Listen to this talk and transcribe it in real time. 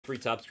free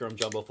Topps Chrome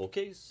Jumbo full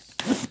case.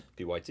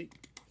 PYT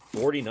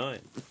 49.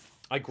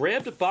 I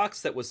grabbed a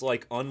box that was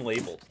like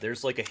unlabeled.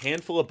 There's like a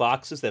handful of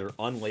boxes that are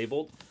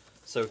unlabeled,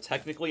 so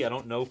technically I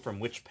don't know from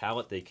which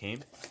pallet they came.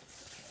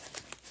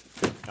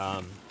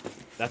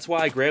 That's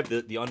why I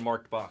grabbed the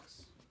unmarked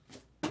box.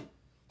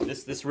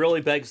 This really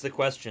begs the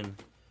question,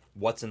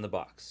 what's in the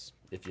box,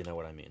 if you know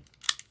what I mean.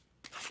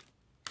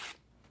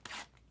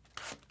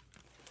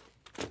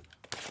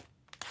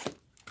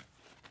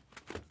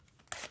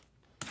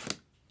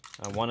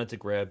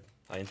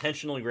 I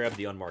intentionally grabbed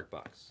the unmarked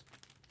box.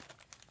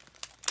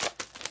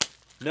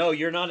 No,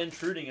 you're not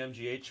intruding,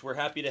 MGH. We're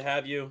happy to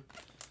have you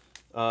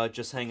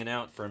just hanging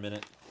out for a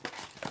minute.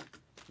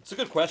 It's a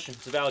good question.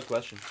 It's a valid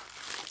question.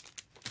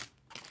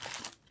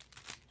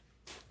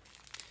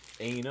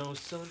 Ain't no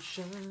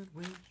sunshine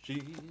when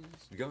she's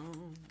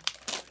gone.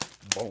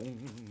 Boom,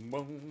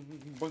 boom,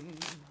 boom.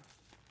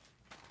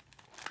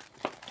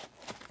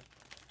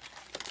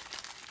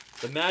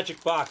 The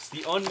magic box,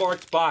 the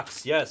unmarked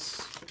box,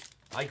 yes.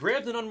 I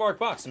grabbed an unmarked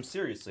box,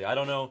 seriously. I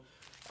don't know.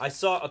 I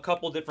saw a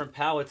couple different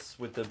pallets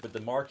with the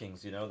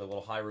markings, you know, the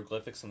little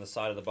hieroglyphics on the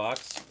side of the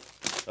box,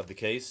 of the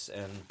case,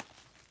 and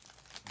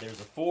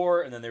there's a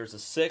 4, and then there's a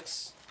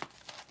 6.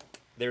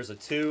 There's a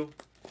 2.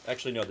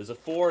 Actually, no, there's a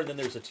 4, and then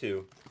there's a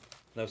 2.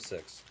 No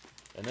 6.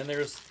 And then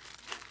there's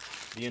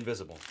the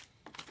invisible.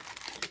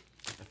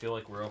 I feel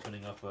like we're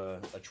opening up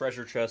a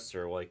treasure chest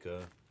or like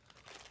a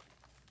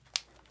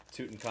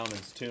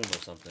Tutankhamun's tomb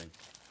or something.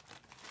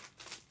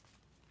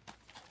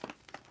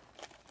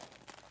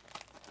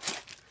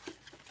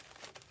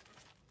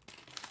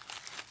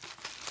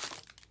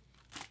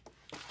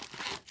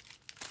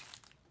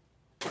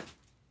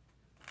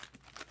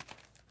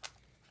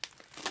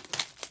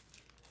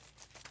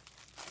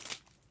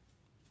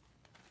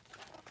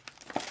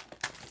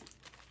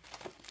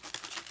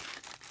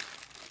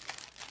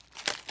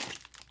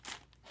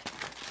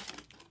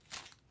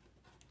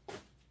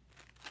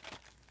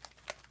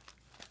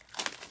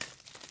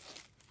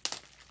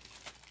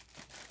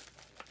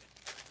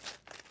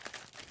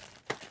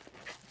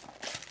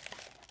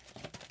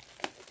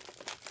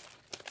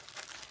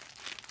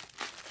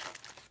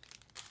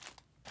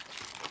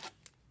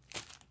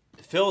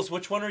 Phil's,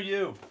 which one are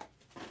you?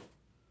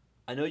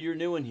 I know you're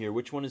new in here.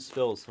 Which one is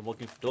Phil's? I'm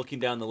looking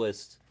down the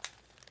list.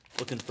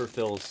 Looking for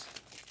Phil's.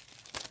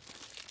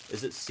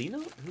 Is it Cena?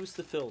 Who's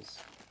the Phil's?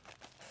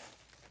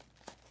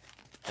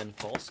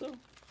 Enfalso?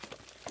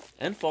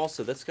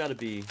 Enfalso, that's got to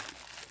be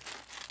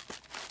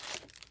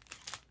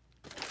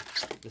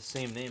the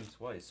same name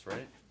twice,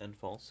 right?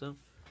 Enfalso?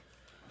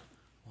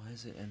 Why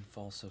is it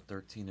Enfalso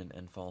 13 and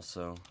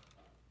Enfalso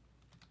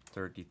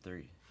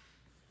 33?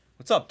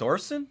 What's up,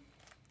 Dorson?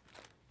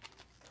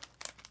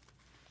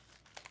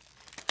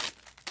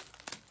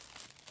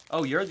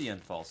 Oh, you're the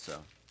Enfalso.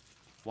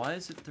 Why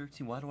is it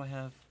 13? Why do I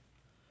have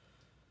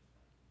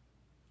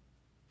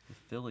the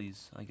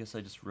Phillies? I guess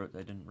I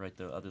didn't write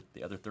the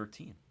other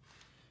 13.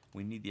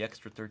 We need the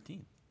extra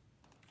 13.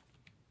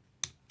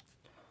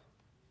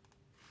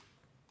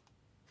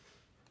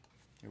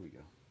 Here we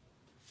go.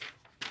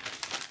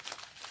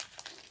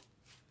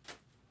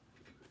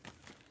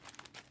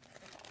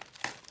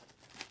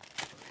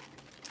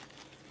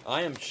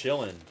 I am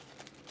chilling.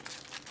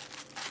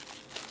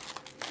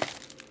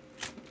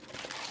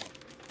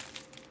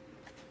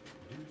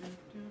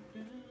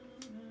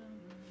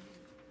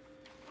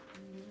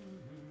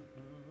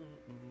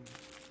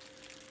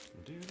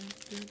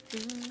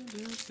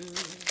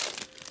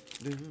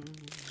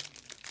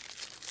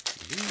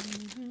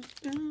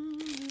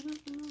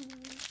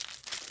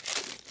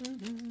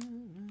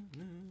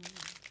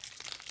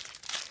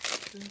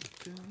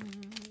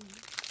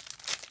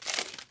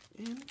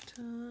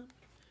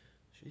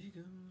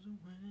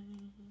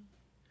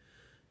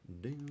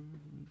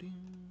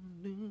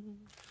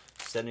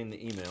 Sending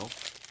the email.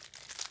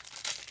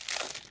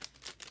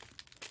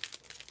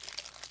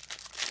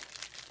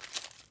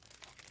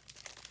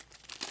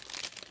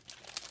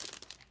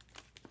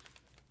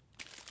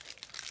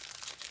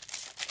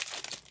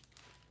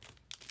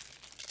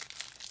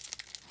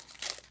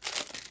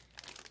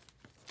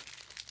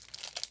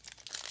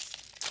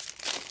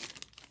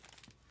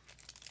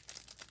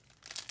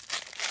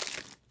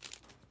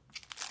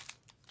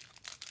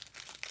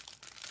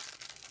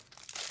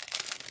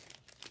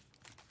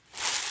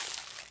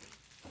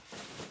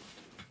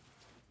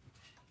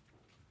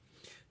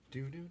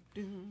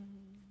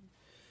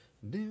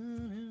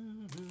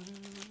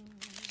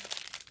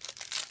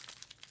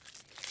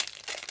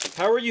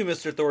 How are you,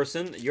 Mr.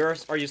 Thorson?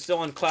 Are you still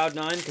on Cloud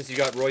 9 because you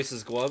got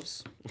Royce's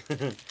gloves?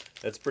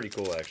 That's pretty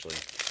cool, actually.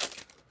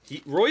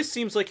 Royce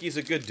seems like he's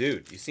a good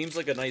dude. He seems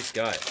like a nice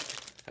guy,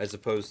 as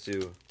opposed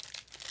to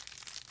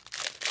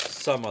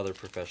some other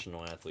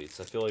professional athletes.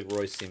 I feel like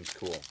Royce seems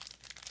cool.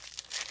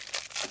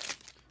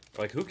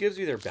 Like, who gives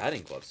you their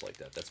batting gloves like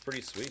that? That's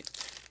pretty sweet.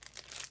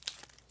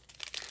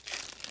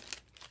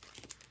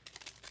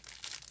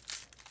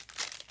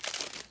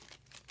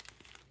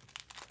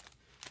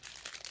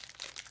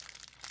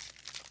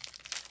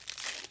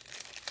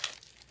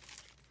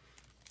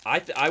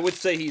 I would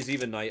say he's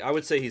even nice. I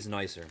would say he's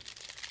nicer.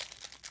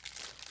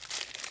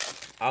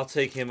 I'll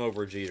take him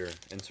over Jeter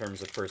in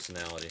terms of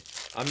personality.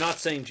 I'm not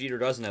saying Jeter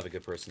doesn't have a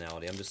good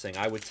personality. I'm just saying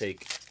I would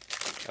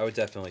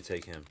definitely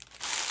take him.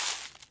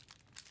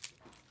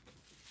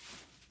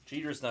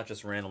 Jeter's not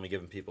just randomly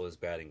giving people his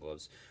batting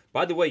gloves.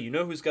 By the way, you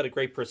know who's got a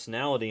great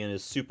personality and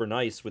is super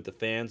nice with the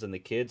fans and the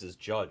kids is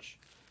Judge.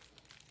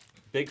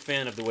 Big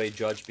fan of the way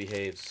Judge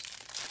behaves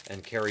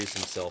and carries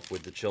himself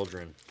with the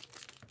children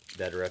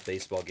that are at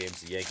baseball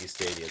games at Yankee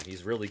Stadium.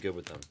 He's really good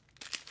with them.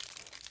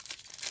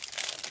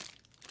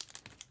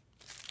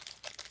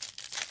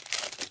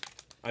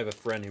 I have a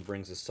friend who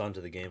brings his son to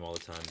the game all the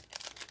time,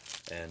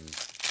 and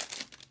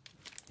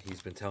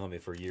he's been telling me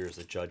for years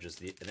that Judge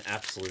is an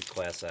absolute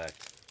class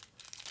act.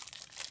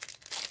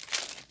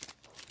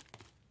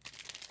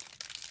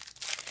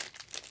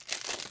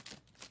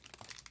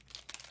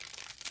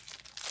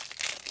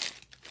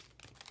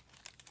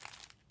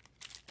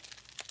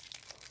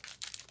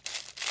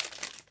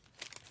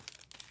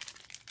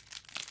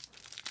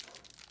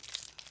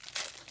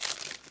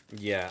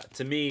 Yeah,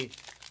 to me,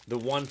 the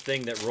one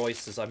thing that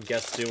Royce is, I'm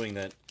doing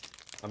that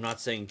I'm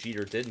not saying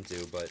Jeter didn't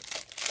do, but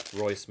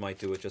Royce might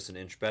do it just an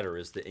inch better,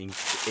 is the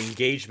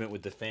engagement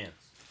with the fans.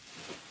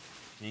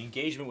 The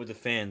engagement with the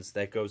fans,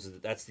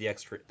 that's the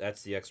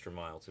extra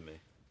mile to me.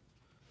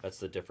 That's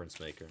the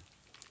difference maker.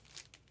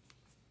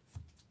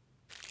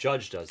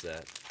 Judge does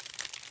that.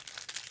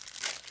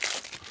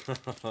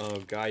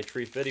 Oh, Guy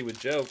Tree-Fitty with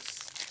jokes.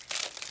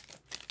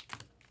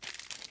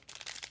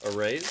 A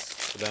raise?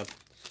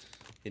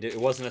 It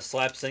wasn't a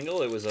slap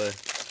single. It was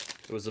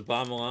a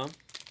bomb alarm.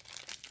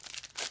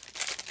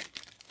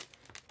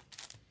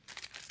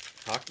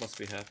 Hawk must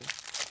be happy.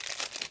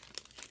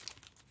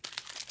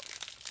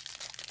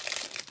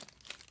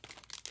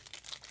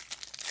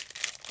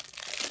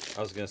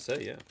 I was gonna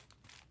say, yeah.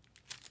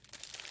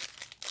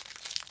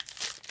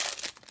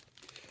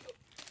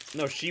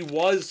 No, she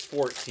was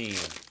 14,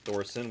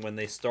 Thorson, when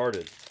they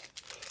started.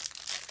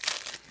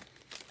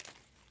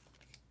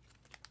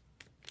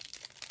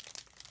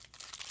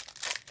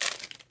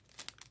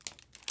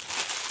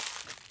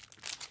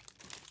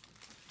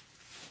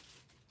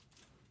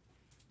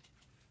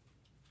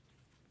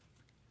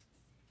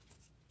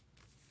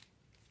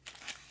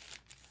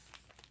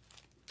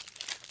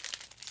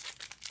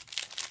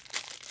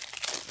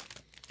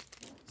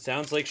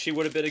 Sounds like she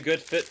would have been a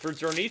good fit for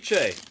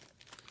Zorniche.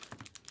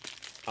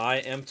 I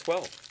am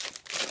 12.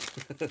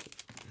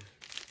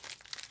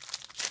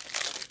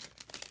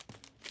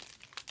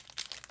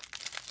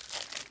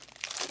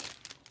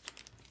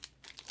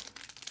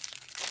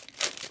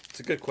 It's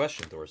a good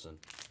question, Thorson.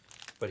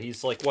 But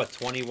he's like, what,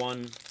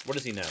 21? What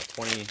is he now?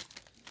 20?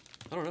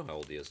 I don't know how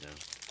old he is now.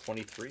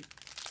 23?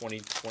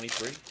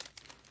 23?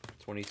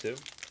 22?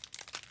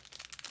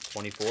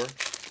 24?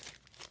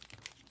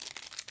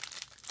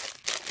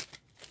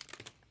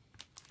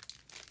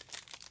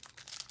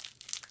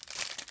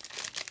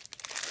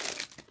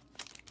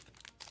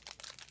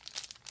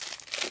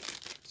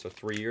 So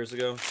 3 years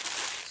ago,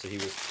 so he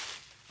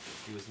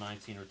was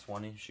 19 or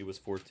 20. She was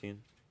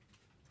 14.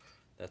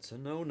 That's a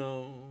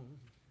no-no.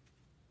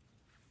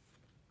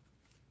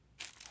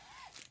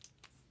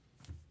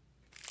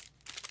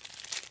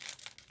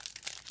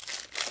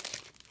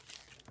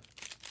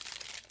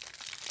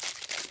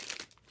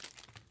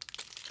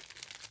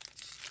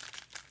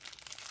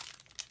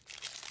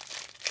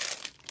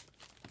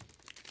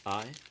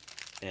 I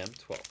am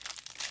 12.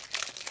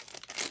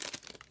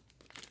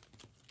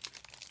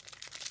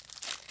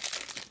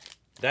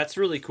 That's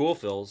really cool,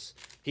 Phils.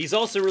 He's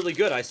also really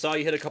good. I saw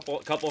you hit a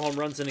couple home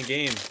runs in a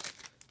game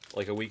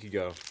like a week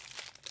ago.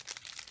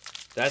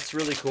 That's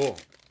really cool.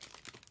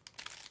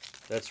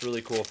 That's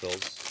really cool,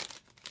 Phils.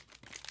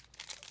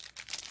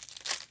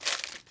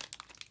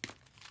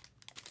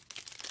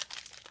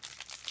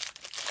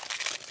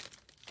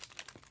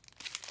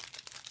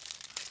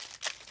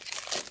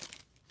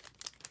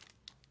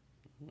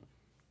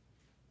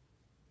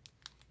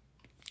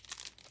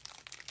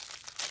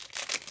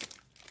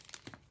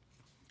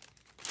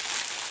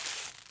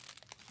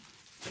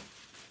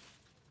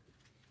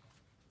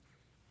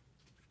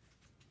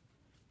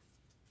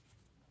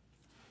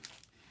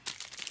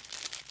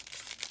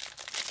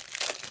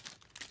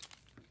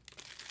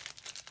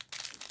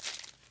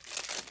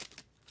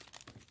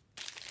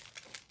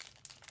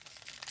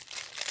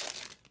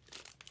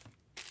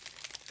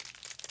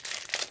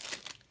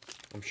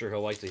 I'm sure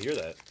he'll like to hear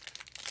that,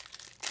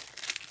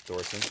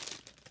 Thorson.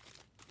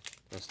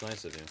 That's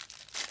nice of you.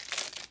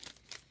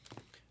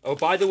 Oh,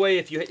 by the way,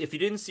 if you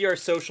didn't see our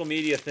social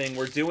media thing,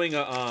 we're doing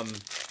a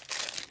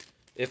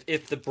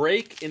if the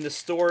break in the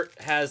store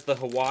has the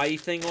Hawaii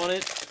thing on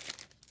it,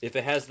 if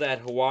it has that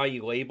Hawaii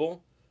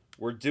label,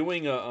 we're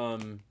doing a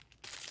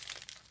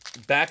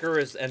Backer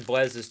and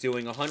Blez is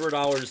doing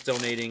 $100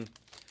 donating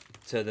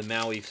to the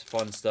Maui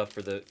Fun Stuff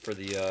for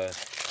the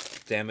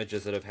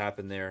damages that have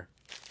happened there,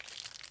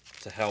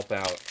 to help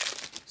out.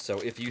 So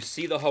if you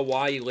see the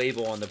Hawaii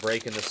label on the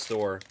break in the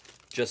store,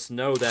 just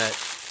know that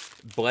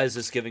Blez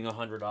is giving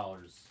 $100.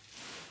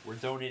 We're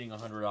donating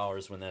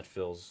 $100 when that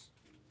fills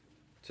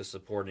to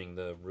supporting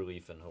the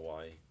relief in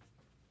Hawaii.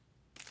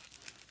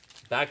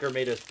 Backer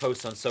made a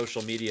post on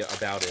social media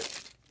about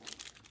it,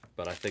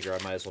 but I figure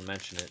I might as well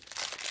mention it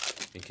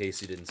in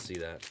case you didn't see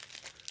that.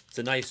 It's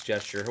a nice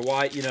gesture.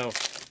 Hawaii, you know,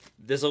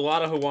 there's a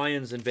lot of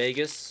Hawaiians in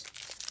Vegas.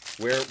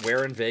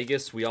 We're in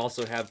Vegas. We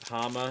also have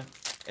Hama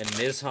and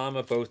Ms.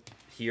 Hama both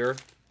here,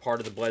 part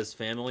of the Blez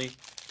family.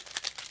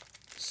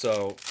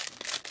 So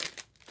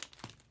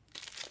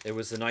it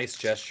was a nice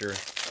gesture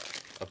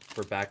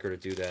for Backer to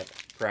do that.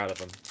 Proud of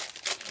him.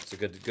 It's a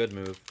good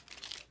move.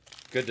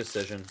 Good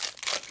decision.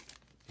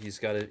 He's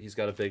got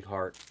a big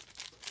heart.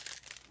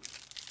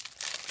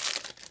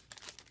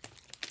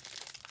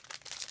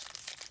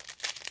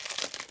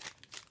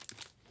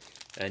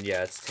 And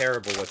yeah, it's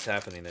terrible what's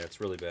happening there.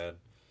 It's really bad.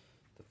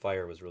 The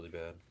fire was really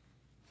bad.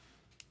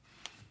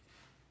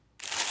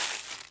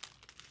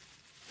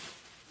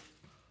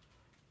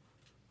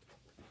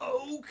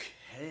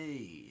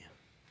 Okay.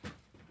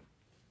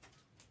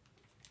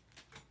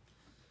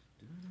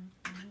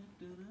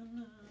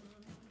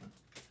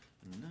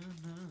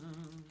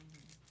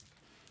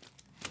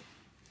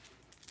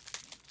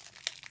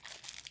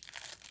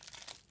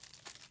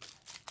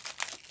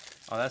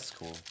 Oh, that's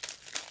cool.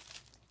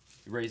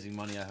 You're raising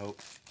money, I hope,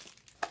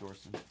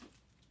 Dorson.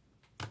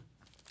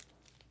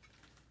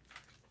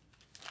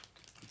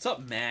 What's up,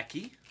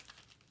 Mackie?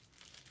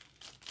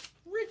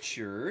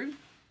 Richard?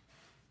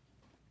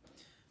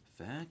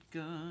 Fat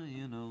guy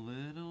in a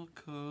little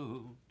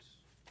coat.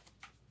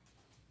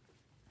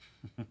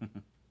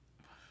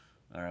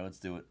 Alright, let's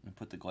do it.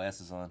 Put the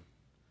glasses on.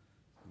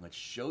 Let's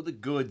show the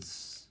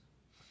goods.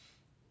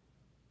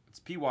 It's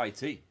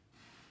PYT.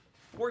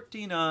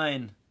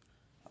 49.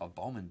 Oh,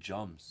 Bowman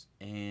jumps.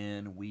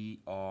 And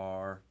we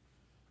are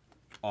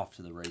off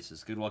to the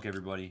races. Good luck,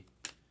 everybody.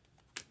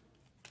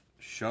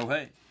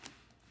 Shohei.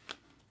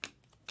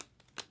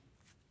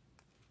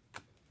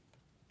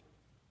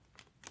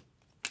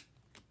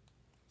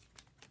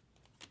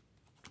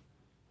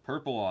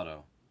 Purple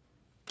auto.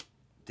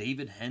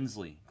 David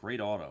Hensley. Great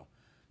auto.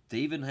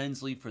 David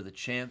Hensley for the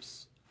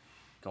champs.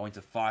 Going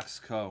to Fox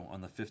Co.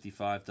 on the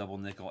 55 double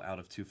nickel out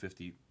of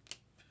 250.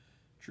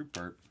 True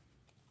Pert.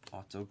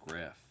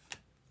 Autograph.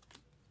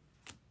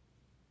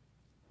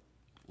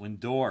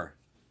 Lindor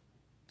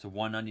to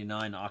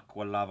 199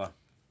 Aqua Lava.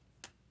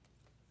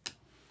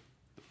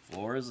 The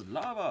floor is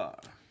lava.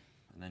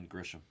 And then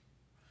Grisham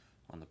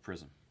on the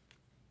Prism.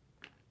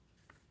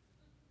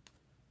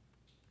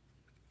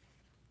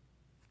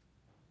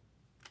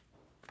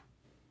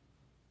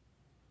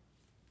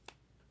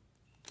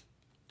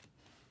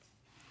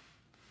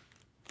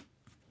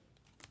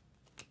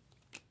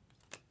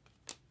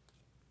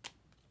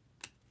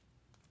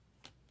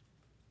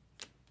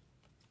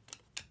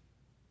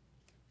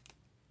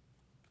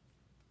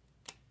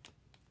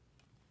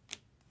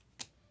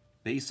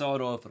 Base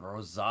auto of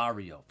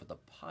Rosario for the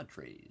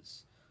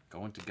Padres.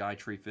 Going to Guy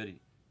Triffitti.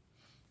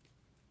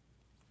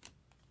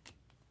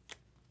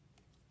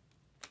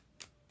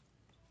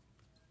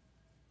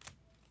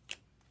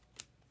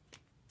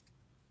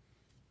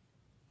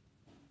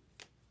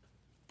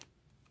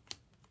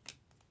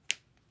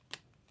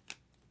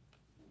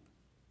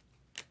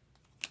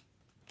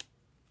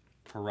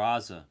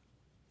 Peraza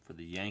for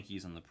the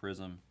Yankees on the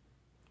Prism.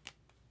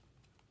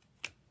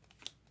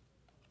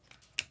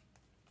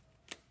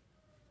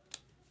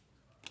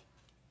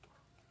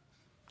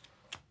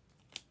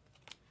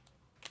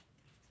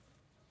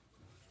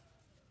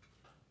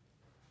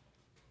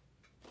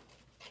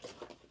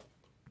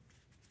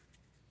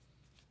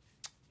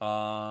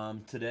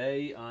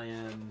 Today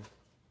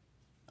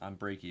I'm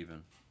break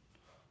even.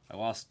 I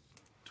lost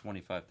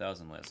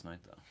 25,000 last night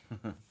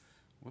though.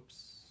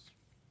 Whoops.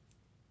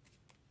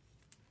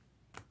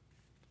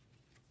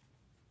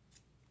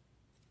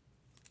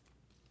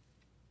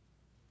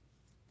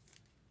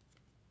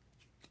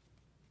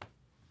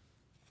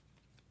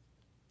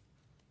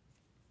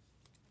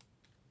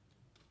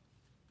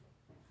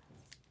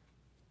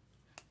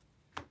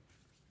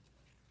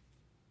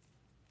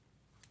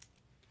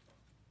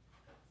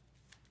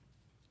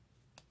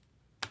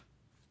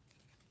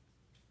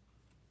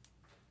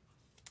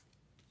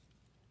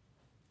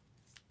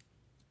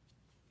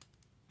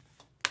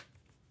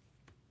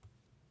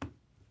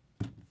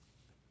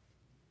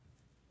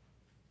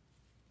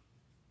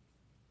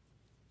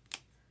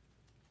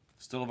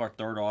 Still have our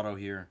third auto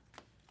here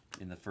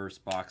in the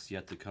first box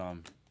yet to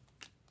come.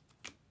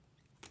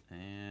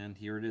 And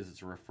here it is.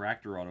 It's a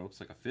refractor auto. Looks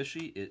like a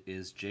fishy. It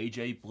is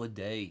J.J.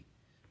 Bleday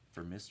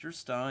for Mr.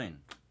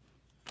 Stein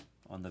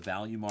on the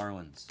Value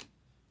Marlins.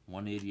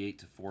 188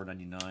 to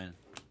 499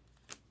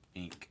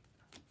 ink.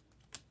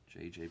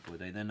 J.J.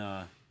 Bleday. Then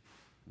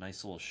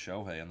nice little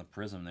Shohei on the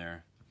Prism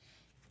there.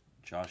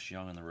 Josh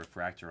Young on the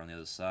refractor on the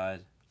other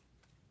side.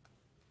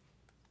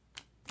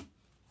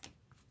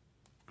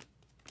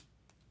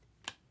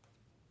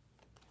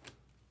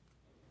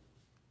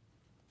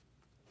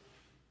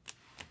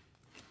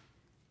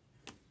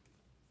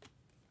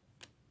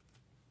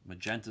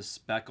 Magenta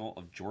Speckle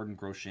of Jordan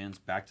Groshans.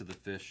 Back to the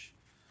Fish.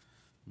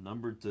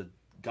 Numbered to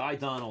Guy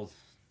Donald.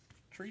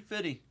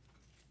 Triffitti.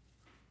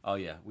 Oh,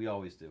 yeah. We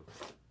always do,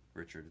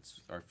 Richard. It's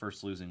our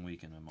first losing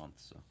week in a month,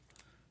 so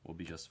We'll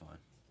be just fine.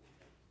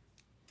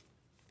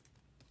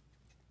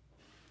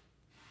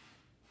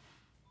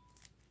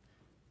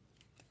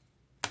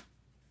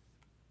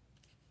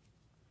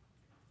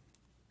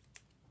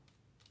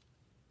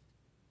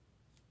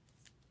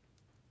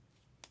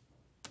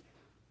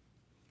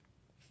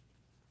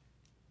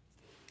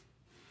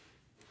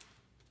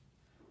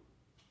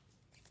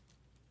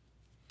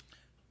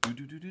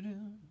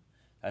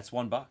 That's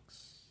one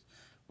box.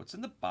 What's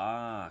in the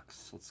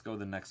box? Let's go to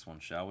the next one,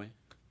 shall we?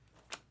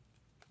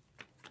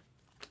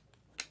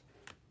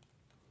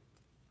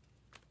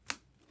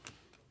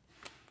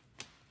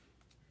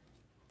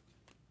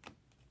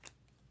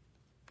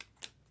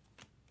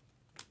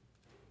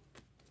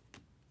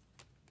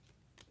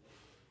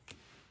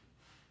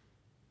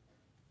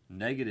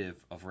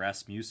 Negative of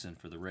Rasmussen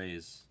for the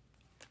Rays.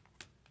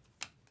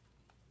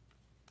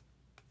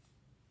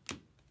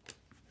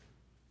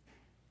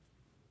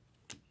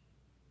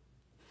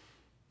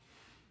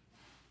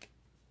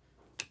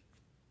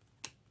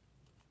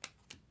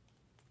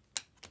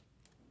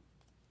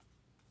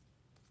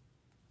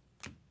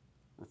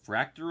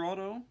 Refractor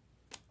auto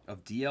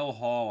of DL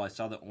Hall. I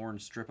saw the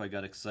orange strip. I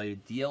got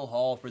excited. DL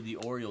Hall for the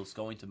Orioles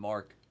going to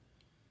Mark.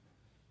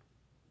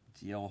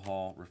 DL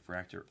Hall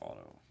refractor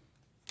auto.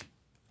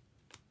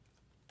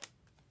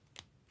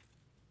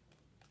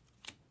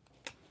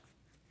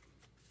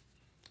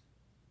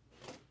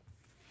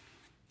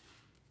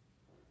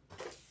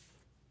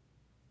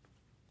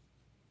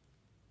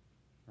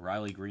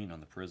 Riley Green on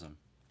the Prism.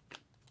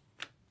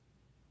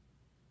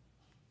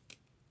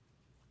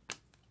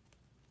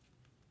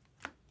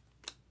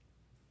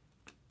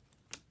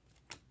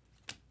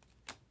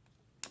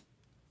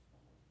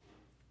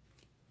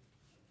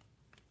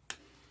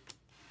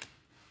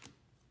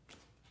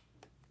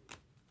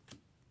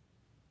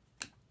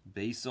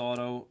 Base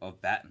auto of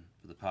Batten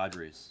for the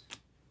Padres.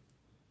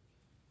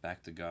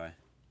 Back to Guy.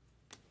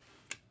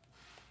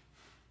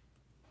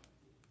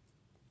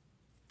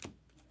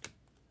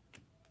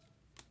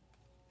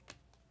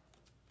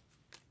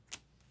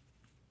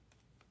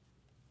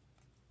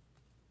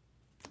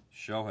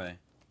 Shohei.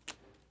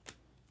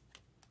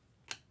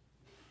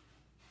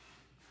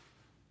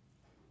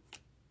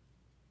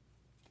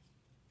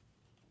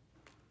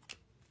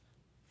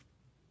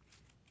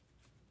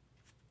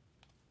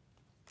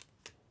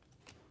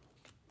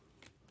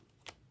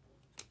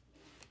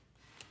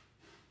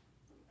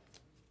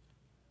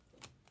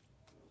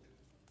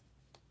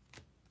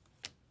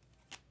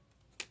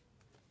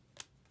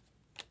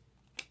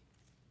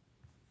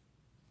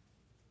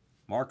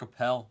 Mark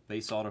Appel,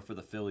 base auto for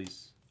the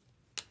Phillies.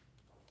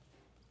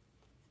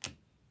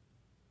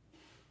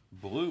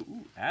 Blue,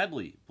 ooh,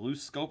 Adley. Blue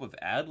scope of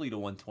Adley to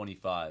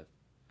 125.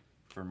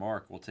 For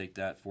Mark, we'll take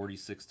that.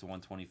 46 to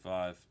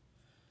 125.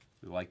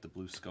 We like the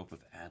blue scope of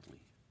Adley.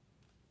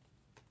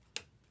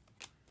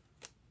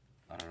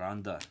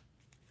 Aranda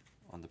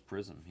on the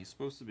Prism. He's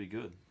supposed to be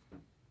good.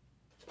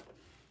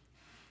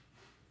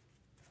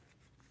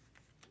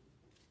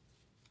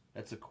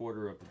 That's a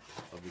quarter of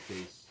the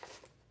case.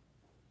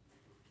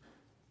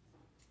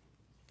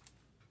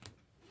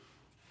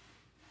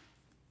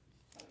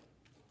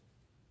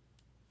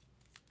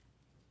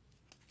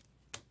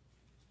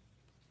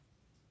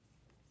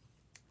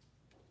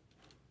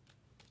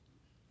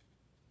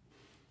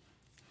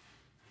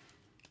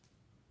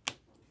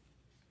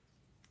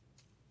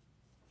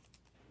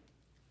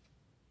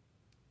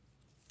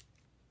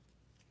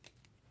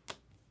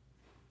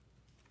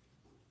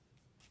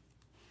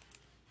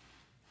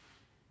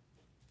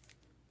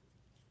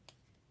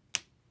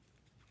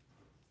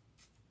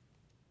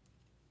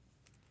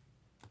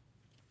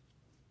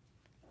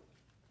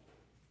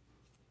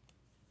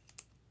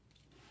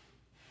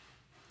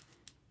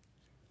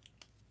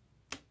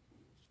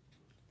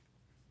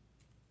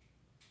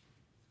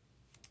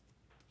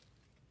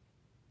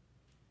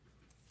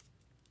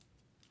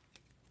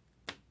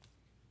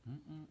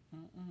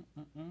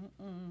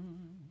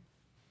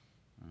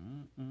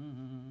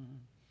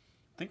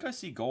 I think I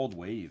see Gold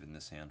Wave in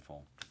this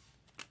handful.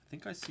 I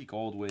think I see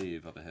Gold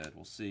Wave up ahead.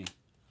 We'll see.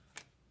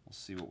 We'll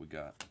see what we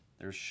got.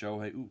 There's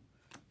Shohei. Ooh,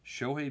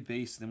 Shohei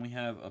base. Then we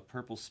have a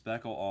purple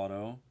speckle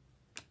auto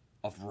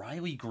of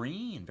Riley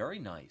Green. Very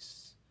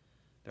nice.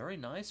 Very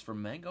nice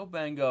from Mango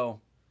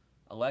Bango.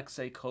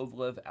 Alexei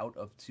Kovalev out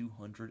of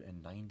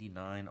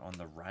 299 on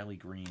the Riley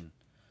Green.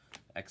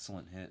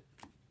 Excellent hit.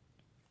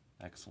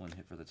 Excellent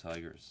hit for the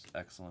Tigers.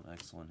 Excellent,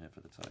 excellent hit for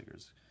the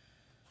Tigers.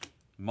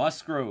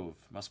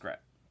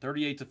 Muskrat.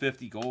 38 to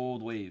 50,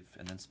 Gold Wave.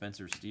 And then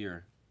Spencer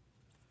Steer.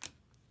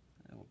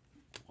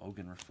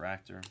 Logan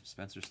Refractor.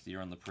 Spencer Steer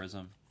on the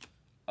Prism.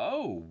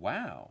 Oh,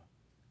 wow.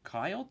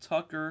 Kyle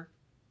Tucker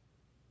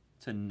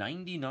to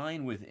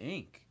 99 with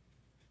ink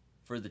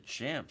for the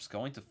Champs.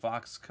 Going to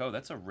Fox Co.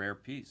 That's a rare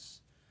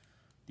piece.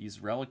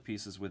 These relic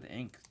pieces with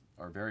ink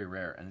are very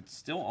rare. And it's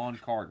still on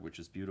card, which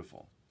is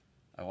beautiful.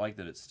 I like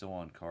that it's still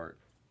on card.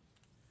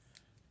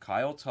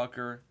 Kyle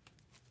Tucker,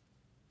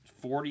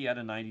 40 out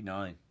of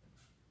 99.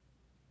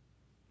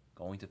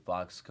 Going to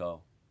Fox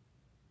Co.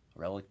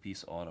 Relic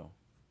piece auto.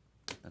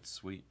 That's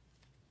sweet.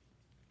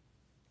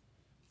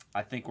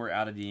 I think we're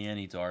out of the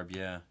Annie, Darb,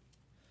 yeah.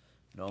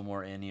 No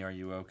more Annie, are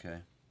you okay?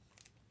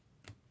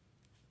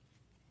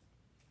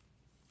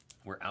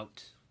 We're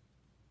out.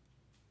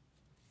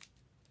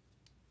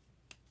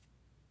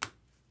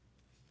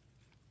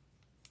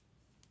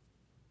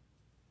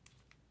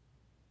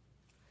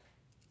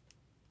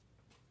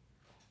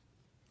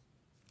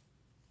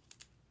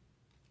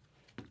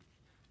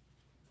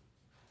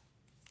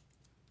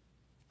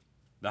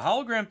 The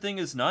hologram thing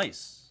is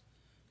nice.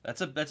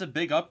 That's a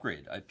big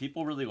upgrade.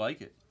 People really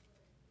like it.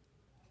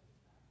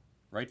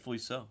 Rightfully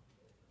so.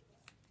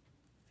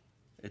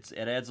 It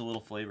adds a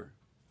little flavor.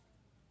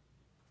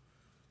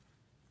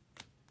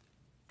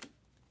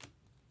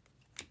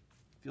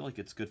 I feel like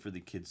it's good for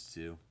the kids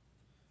too.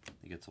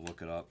 They get to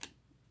look it up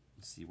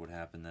and see what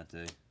happened that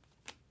day.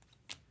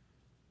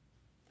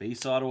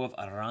 Base auto of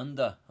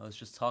Aranda. I was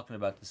just talking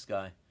about this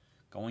guy.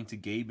 Going to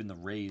Gabe in the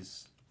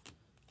Rays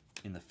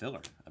in the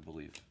filler, I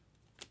believe.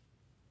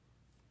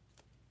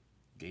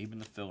 Gabe in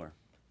the filler.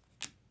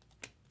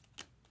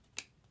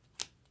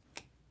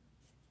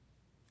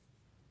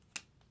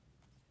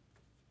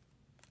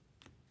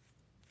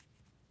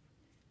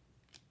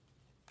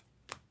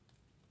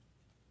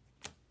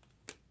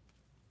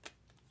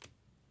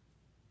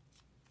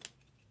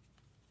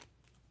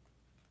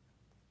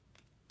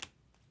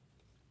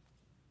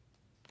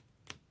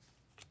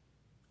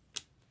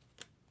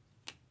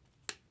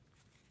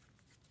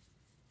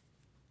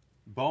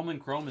 Bowman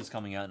Chrome is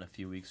coming out in a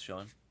few weeks,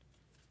 Sean.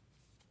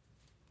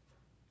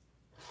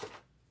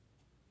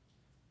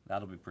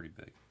 That'll be pretty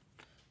big.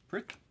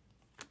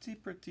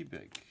 Pretty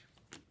big.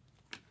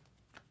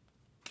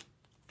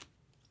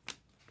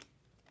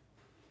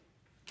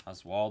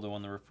 Oswaldo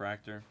on the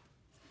refractor.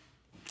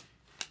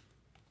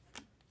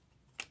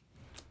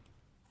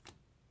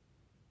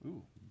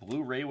 Ooh,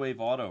 blue Ray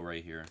Wave auto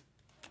right here.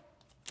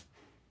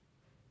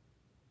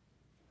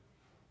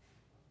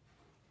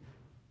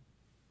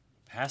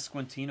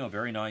 Pasquantino,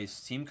 very nice.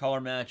 Team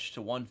color match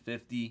to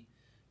 150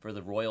 for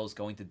the Royals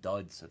going to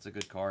Duds. That's a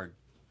good card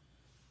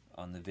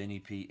on the Vinny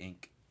P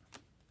ink.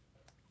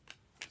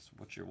 That's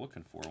what you're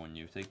looking for when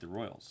you take the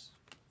Royals.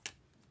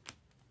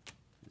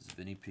 This is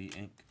Vinny P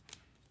ink.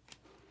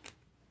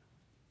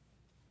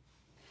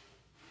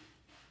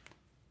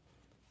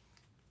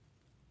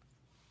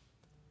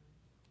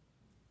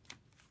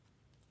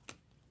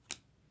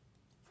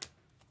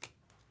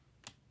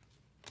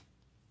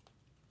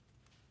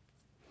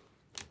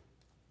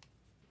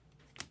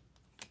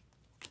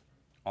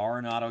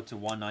 Arenado to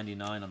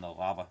 199 on the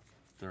lava.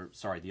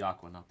 Sorry, the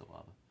aqua, not the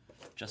lava.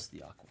 Just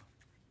the aqua.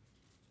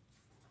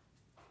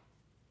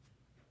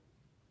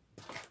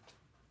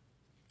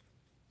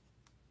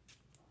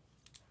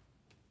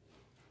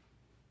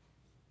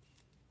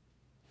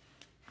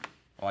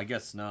 Oh, I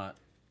guess not.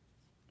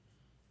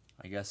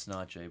 I guess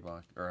not,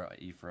 J-Buck. Or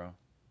Efro.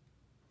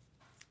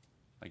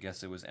 I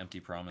guess it was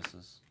empty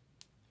promises.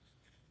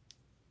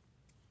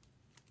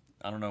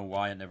 I don't know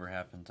why it never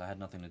happened. I had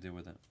nothing to do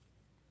with it.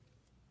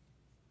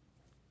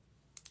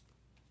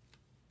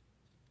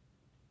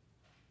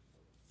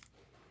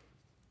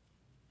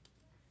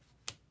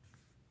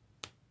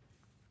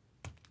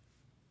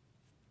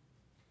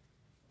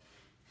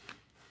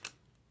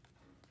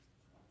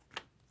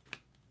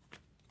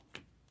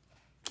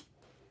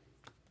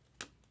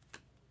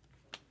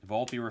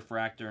 Volpe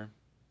refractor.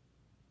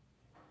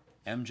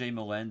 MJ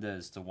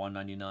Melendez to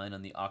 199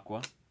 on the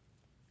aqua.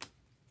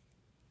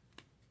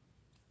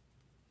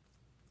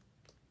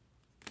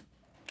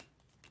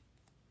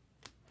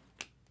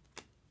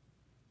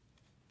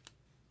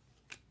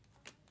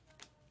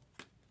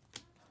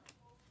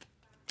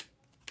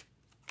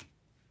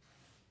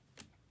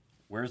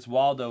 Where's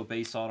Waldo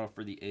base auto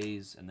for the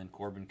A's, and then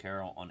Corbin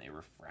Carroll on a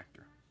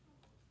refractor.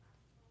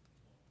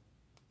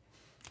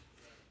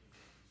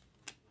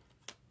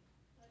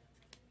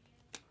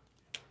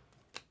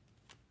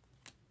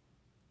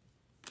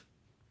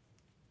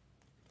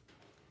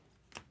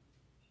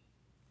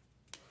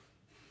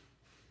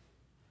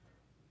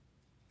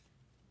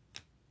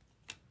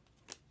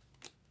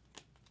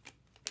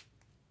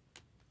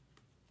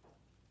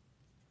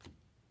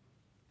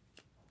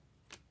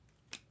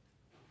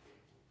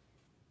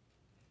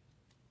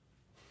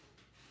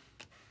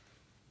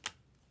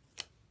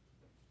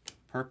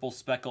 Purple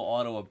Speckle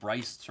auto of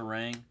Bryce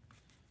Terang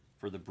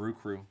for the Brew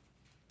Crew.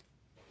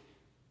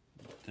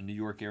 The New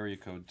York area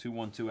code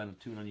 212 out of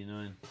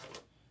 299.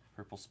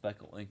 Purple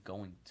Speckle ink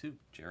going to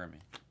Jeremy.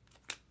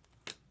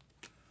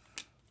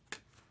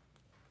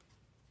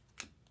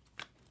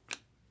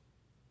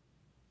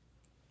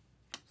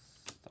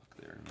 Stuck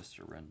there,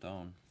 Mr.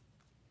 Rendon.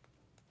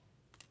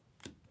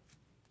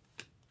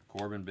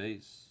 Corbin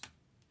base.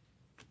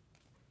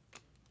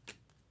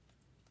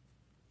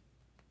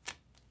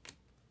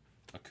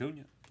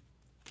 Acuna.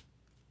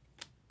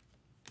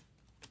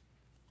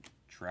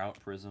 Trout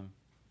Prism.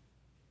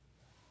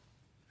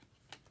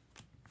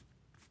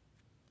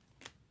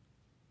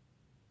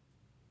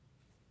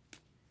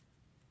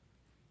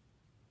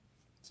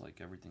 It's like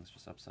everything's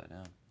just upside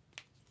down.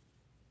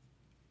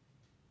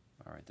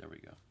 All right, there we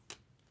go.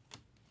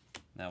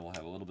 Now we'll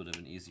have a little bit of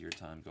an easier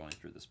time going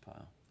through this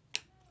pile.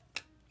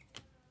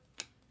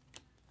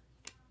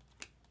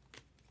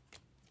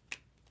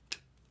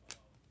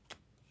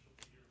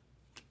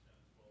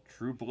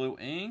 True Blue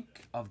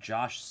ink of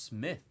Josh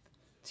Smith.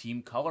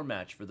 Team color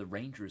match for the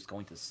Rangers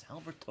going to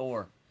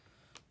Salvatore.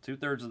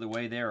 2/3 of the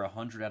way there,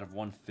 100 out of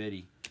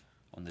 150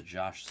 on the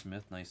Josh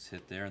Smith. Nice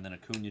hit there. And then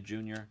Acuna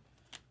Jr.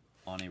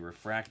 on a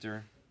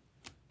refractor.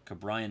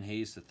 Cabrian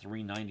Hayes to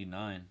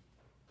 399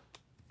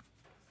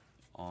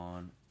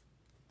 on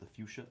the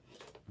fuchsia.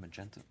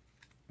 Magenta,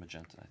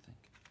 I think.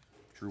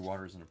 Drew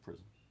Waters in a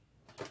prism.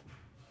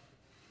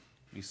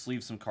 We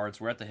sleeve some cards.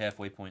 We're at the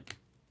halfway point.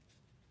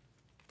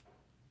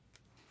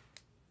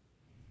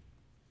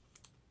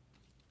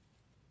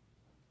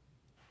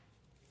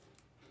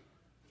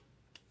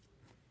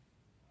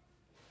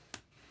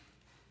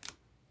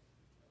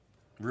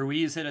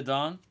 Ruiz hit a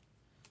dong.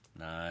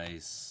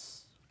 Nice.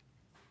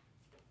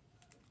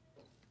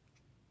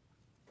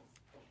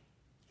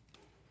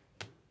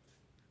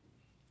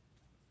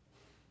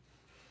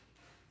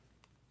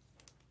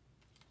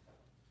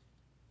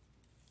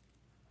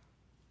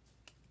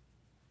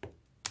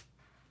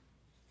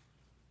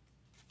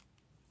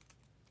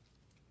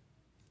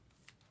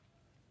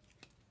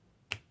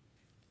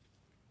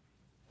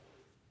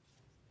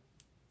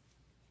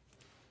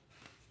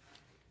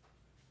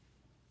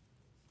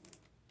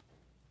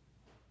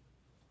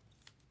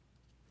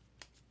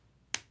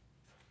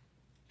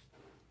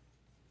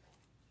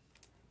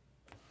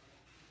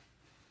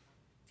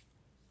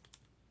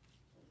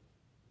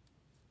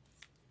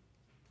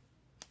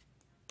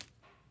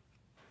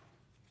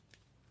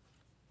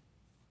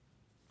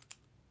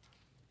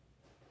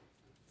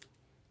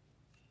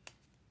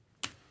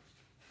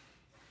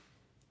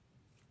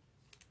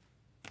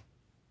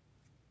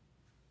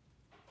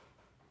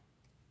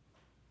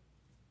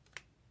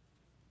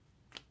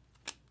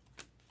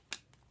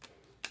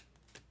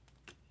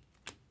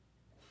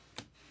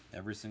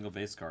 Every single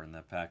base card in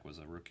that pack was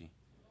a rookie.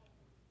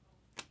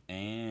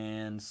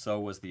 And so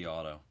was the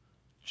auto.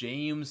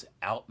 James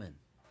Outman.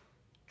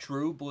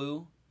 True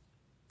Blue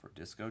for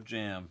Disco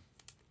Jam.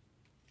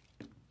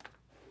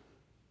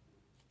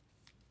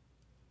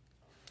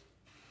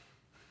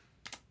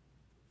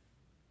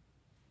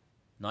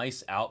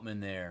 Nice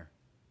Outman there.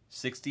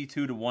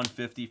 62 to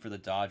 150 for the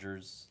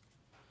Dodgers.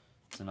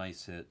 It's a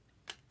nice hit.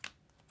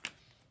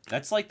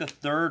 That's like the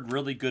third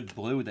really good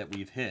blue that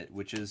we've hit,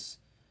 which is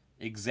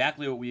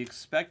exactly what we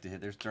expect to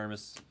hit. There's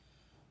Dermis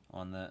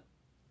on the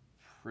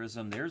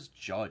prism. There's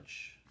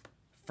Judge.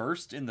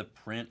 First in the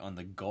print on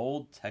the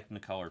gold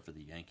Technicolor for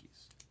the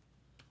Yankees.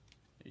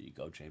 There you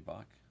go,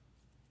 J-Bach.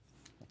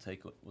 We'll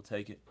take it. We'll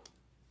take it.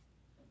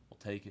 We'll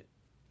take it.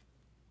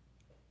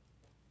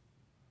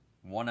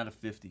 1 out of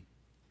 50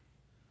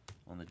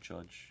 on the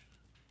Judge.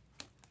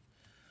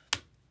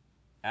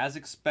 As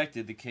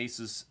expected, the case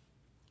is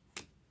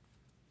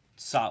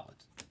solid.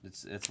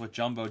 It's what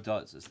Jumbo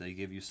does, is they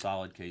give you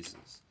solid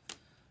cases.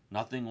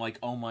 Nothing like,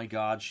 oh my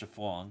god,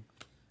 Shaflong,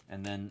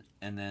 and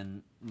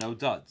then no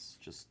duds.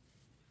 Just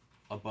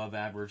above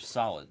average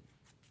solid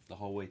the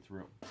whole way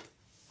through.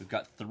 We've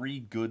got 3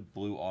 good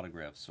blue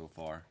autographs so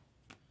far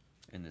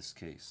in this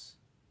case.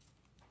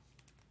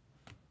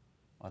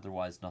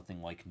 Otherwise,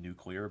 nothing like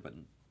nuclear, but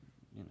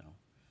you know,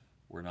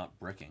 we're not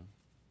bricking.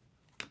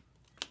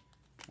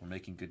 We're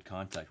making good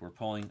contact. We're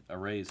pulling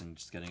arrays and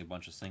just getting a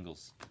bunch of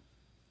singles.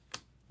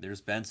 There's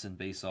Benson,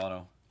 base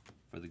auto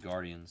for the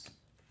Guardians.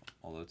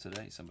 Although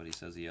today somebody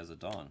says he has a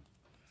dong.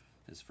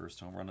 His first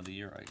home run of the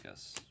year, I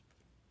guess.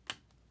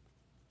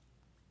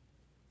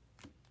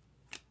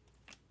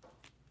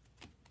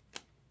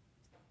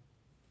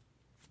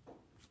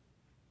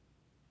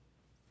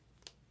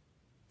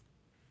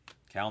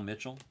 Cal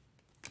Mitchell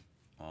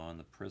on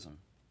the prism.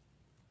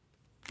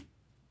 I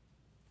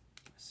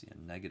see a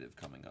negative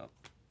coming up.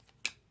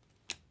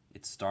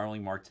 It's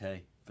Starling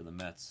Marte for the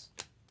Mets.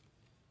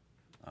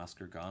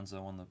 Oscar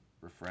Gonzo on the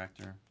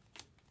refractor.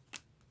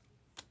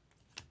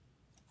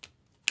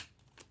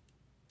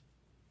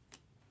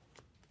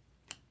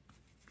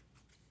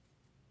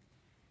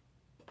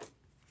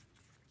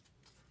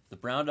 The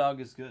brown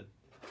dog is good.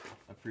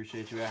 I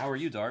appreciate you. How are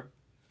you, Darb?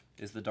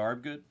 Is the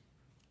Darb good?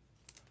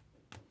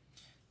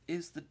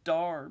 Is the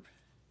Darb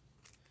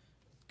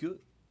good?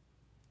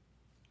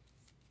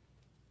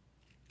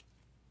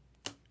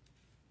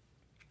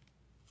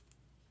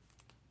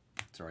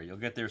 Sorry, you'll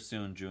get there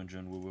soon,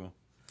 Jun Woo Woo.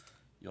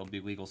 You'll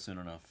be legal soon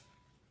enough.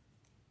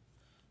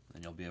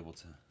 Then you'll be able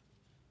to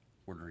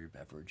order your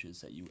beverages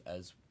that you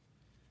as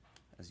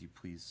you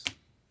please.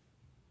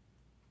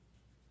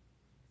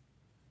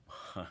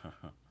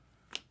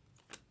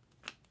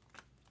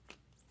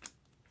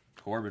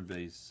 Corbin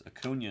base,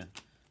 Acuna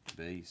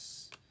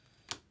base,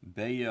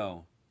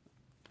 Bayo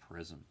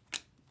prism,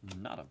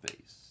 not a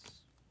base.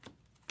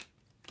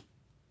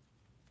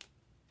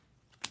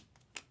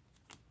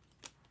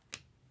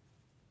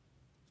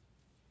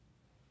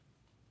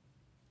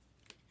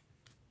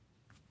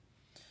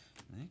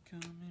 They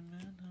call me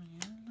man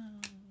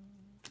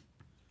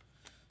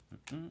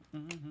yellow.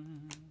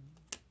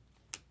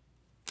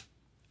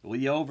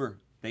 Lee Over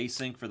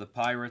Base ink for the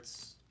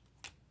Pirates.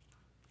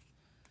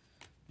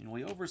 You know,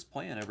 Leover's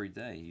playing every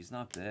day. He's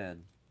not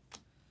bad.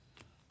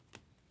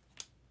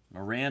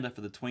 Miranda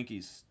for the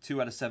Twinkies. 2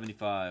 out of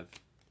 75. I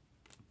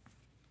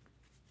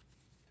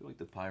feel like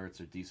the Pirates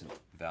are decent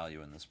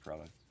value in this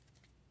product.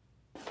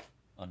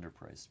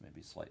 Underpriced,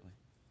 maybe slightly.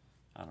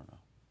 I don't know.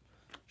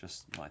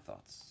 Just my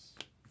thoughts.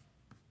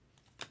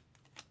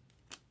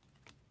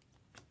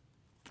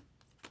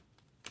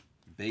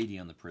 Beatty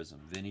on the Prism.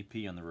 Vinny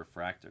P on the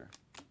Refractor.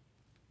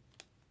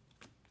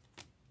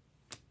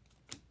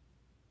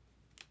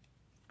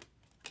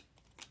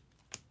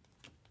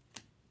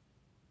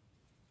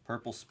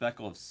 Purple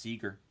Speckle of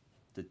Seager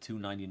to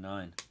 $2.99.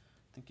 I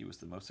think he was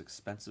the most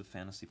expensive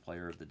fantasy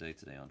player of the day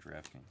today on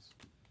DraftKings.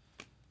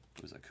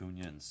 It was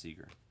Acuna and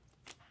Seager.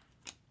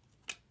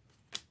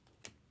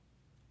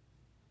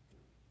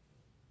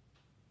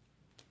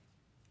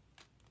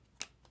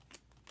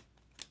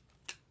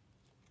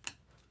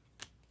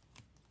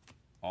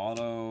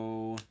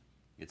 Auto.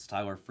 It's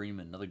Tyler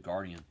Freeman, another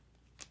Guardian.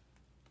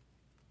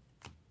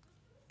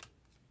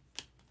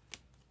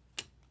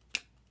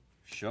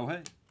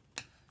 Shohei.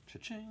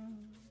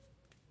 Cha-ching.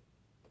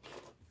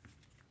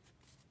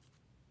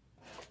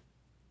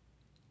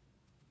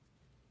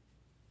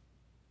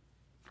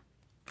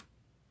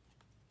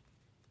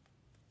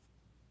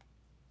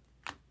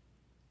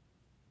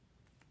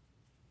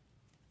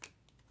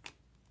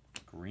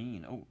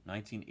 Green. Oh,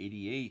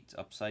 1988.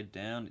 Upside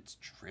down. It's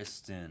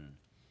Tristan.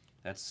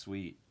 That's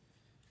sweet.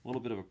 A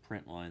little bit of a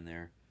print line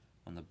there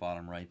on the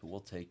bottom right, but we'll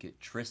take it.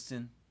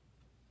 Tristan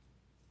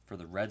for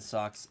the Red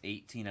Sox.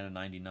 18 out of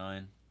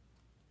 99.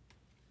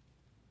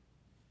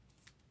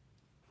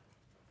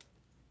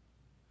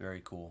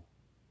 Very cool.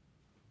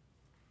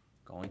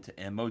 Going to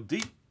MOD.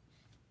 We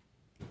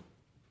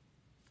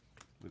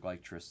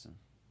like Tristan.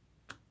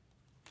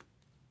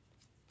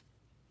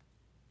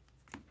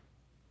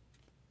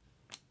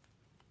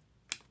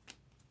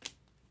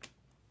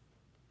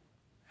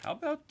 How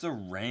about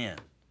Duran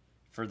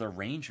for the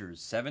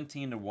Rangers?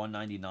 17 to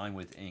 199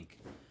 with ink.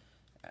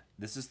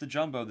 This is the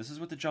jumbo. This is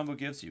what the jumbo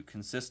gives you.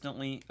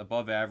 Consistently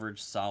above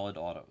average, solid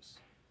autos.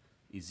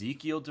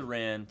 Ezekiel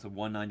Duran to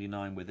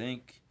 199 with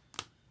ink.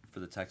 For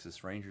the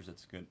Texas Rangers,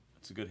 it's good.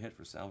 It's a good hit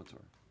for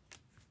Salvatore.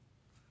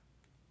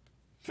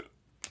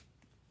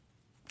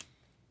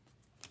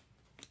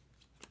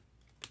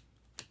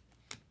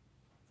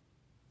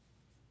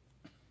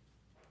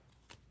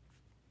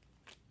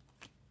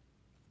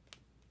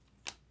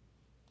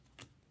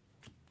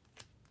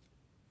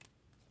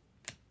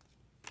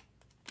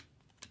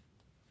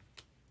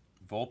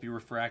 Volpe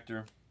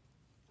Refractor.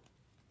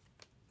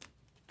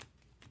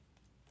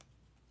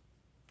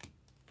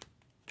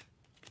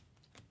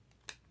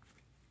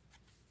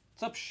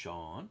 What's up,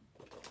 Sean?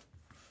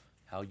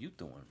 How you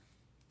doing?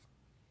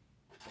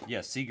 Yeah,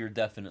 Seager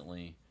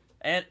definitely.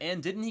 And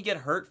didn't he get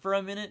hurt for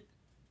a minute?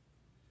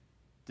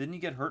 Didn't he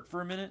get hurt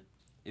for a minute?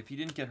 If he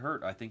didn't get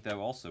hurt, I think that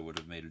also would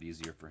have made it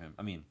easier for him.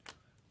 I mean,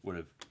 would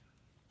have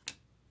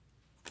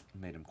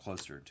made him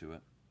closer to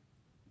it.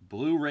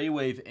 Blue Ray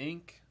Wave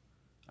ink.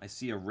 I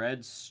see a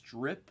red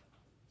strip.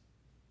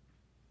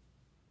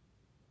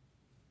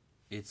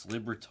 It's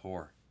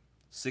Liberatore.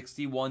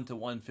 61 to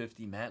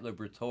 150, Matt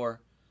Liberatore.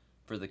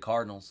 For the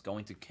Cardinals,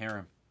 going to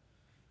Karam.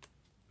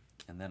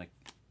 And then a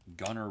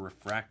Gunner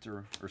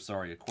refractor, or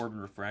sorry, a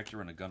Corbin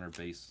refractor and a Gunner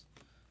base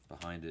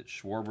behind it.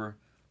 Schwarber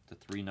to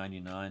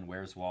 $3.99.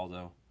 Where's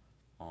Waldo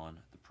on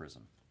the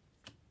Prism?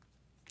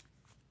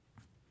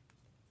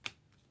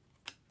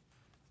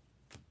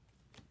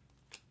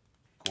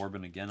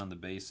 Corbin again on the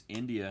base.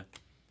 India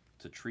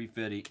to Tree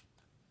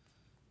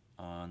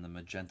on the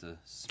magenta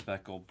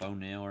speckle. Bo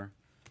Naylor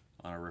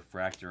on a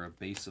refractor, a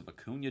base of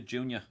Acuna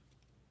Jr.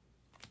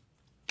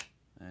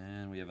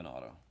 And we have an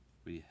auto.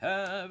 We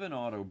have an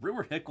auto.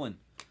 Brewer Hicklin.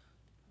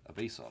 A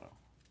base auto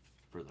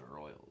for the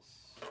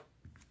Royals.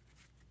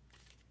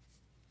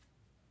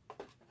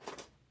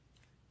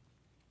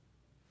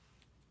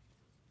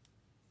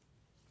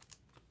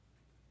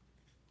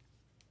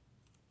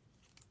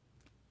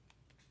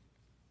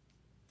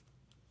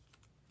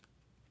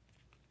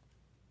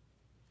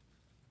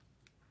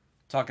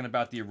 Talking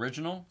about the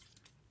original?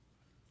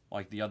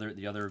 Like the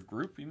other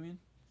group, you mean?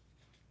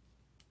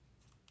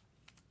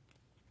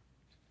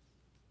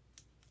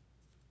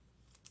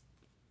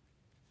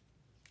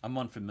 I'm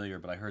unfamiliar,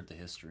 but I heard the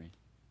history.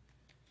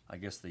 I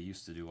guess they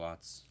used to do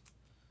lots,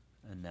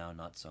 and now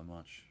not so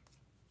much.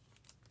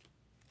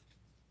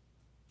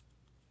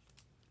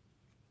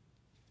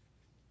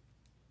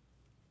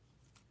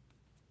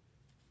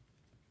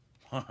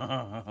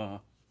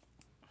 Oh.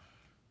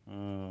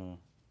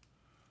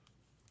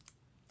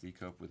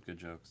 Decope with good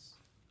jokes.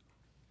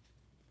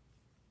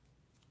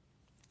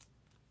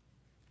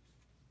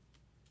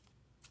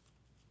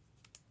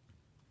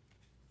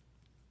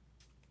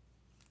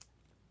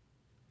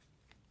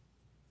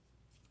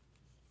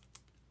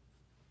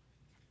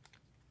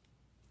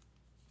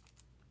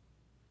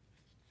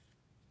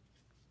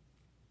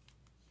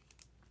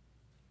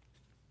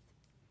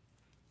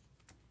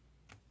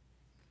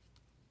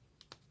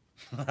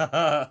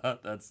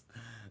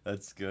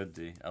 That's good,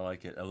 D. I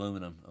like it.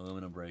 Aluminum.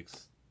 Aluminum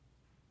breaks.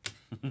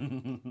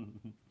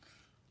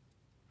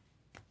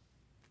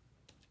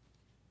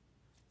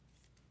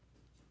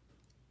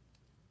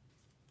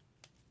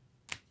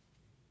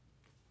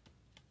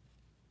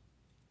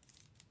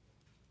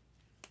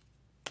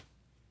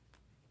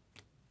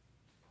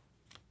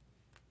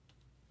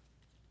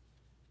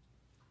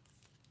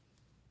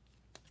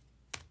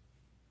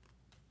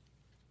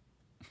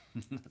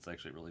 That's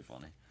actually really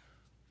funny.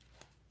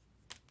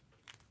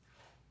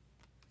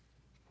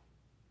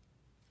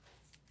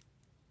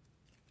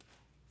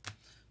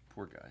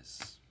 Poor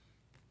guys.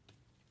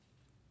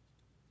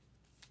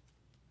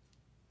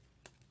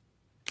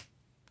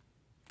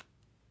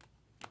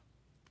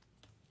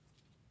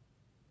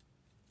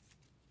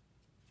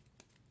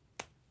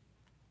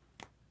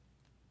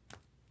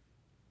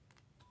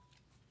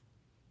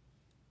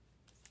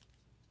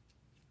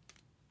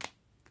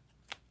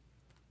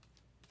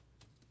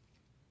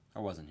 I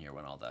wasn't here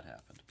when all that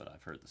happened, but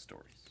I've heard the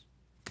stories.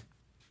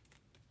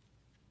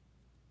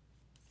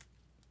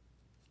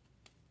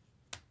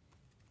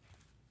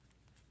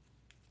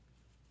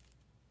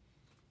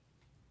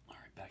 All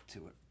right, back to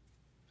it.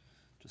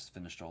 Just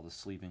finished all the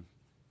sleeving.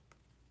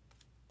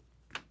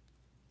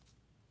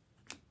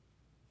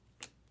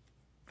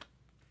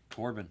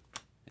 Corbin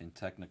in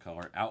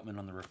Technicolor. Outman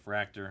on the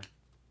refractor.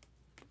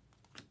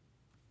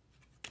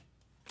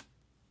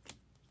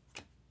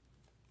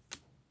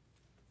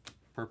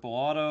 Purple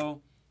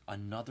auto.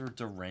 Another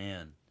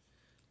Duran.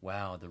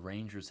 Wow, the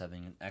Rangers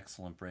having an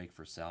excellent break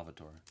for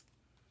Salvatore.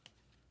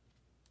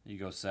 There you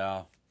go,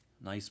 Sal.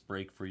 Nice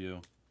break for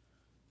you.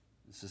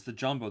 This is the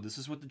jumbo. This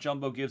is what the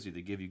jumbo gives you.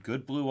 They give you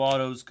good blue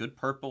autos, good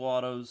purple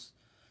autos.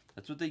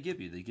 That's what they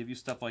give you. They give you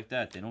stuff like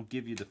that. They don't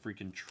give you the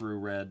freaking true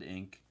red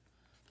ink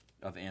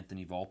of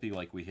Anthony Volpe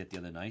like we hit the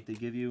other night. They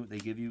give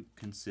you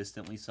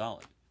consistently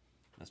solid.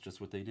 That's just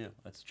what they do.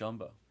 That's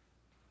jumbo.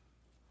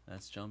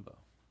 That's jumbo.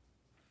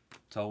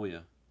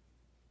 Tolia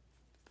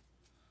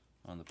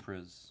on the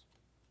Priz.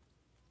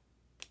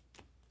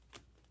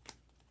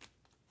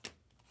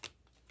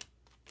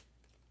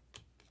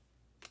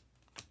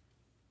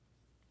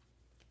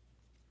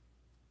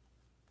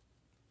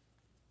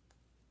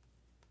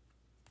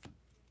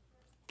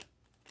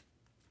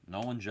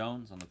 Nolan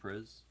Jones on the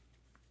Priz.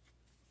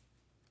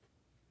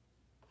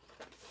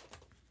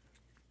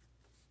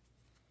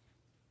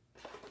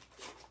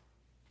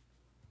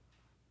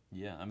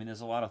 Yeah, I mean, there's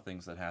a lot of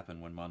things that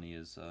happen when money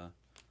is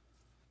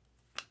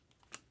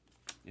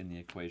in the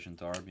equation,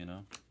 Darb, you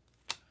know.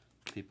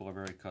 People are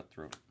very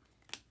cutthroat.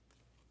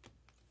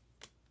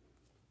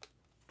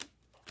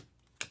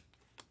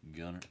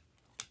 Gunner.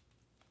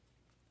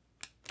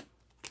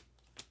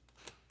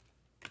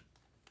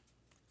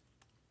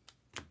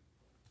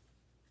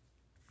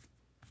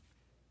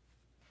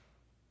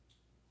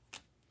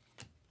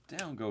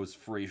 Down goes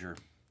Frazier.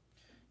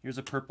 Here's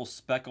a purple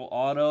speckle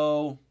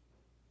auto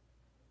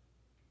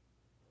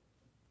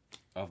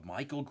of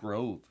Michael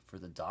Grove for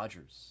the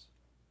Dodgers.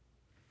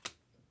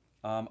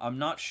 I'm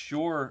not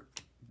sure,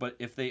 but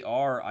if they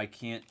are, I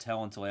can't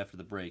tell until after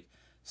the break.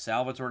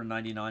 Salvatore to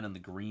 99 on the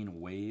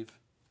green wave.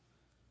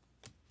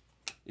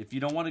 If you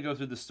don't want to go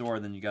through the store,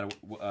 then you got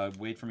to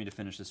wait for me to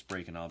finish this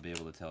break, and I'll be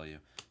able to tell you.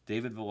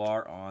 David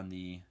Villar on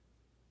the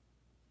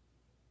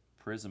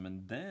Prism,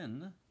 and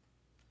then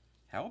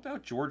how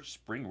about George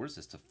Springer? What is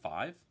this, to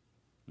 5?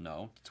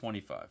 No, to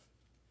 25.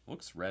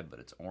 Looks red, but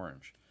it's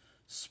orange.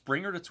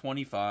 Springer to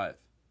 25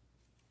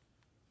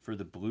 for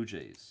the Blue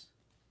Jays.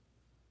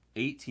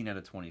 18 out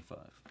of 25.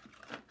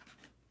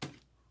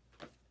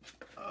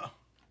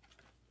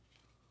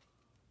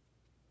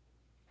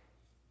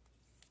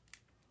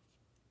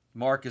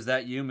 Mark, is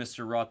that you,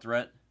 Mr. Raw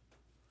Threat?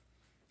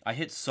 I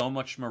hit so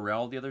much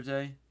Morel the other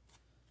day.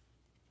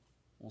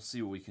 We'll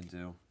see what we can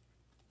do.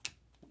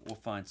 We'll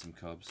find some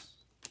Cubs.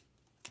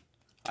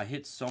 I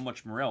hit so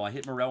much Morel. I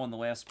hit Morel in the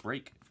last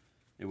break.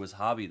 It was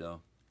hobby,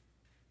 though.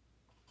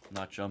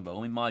 Not jumbo.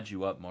 Let me mod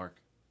you up, Mark.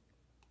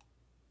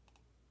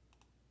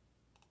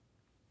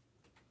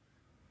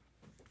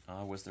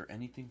 Was there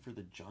anything for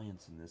the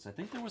Giants in this? I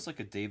think there was like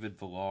a David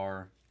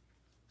Villar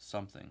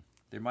something.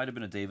 There might have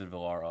been a David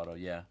Villar auto.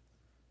 Yeah,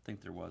 I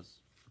think there was.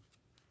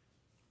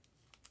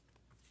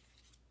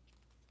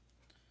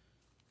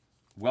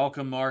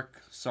 Welcome,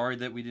 Mark. Sorry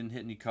that we didn't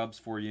hit any Cubs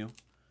for you.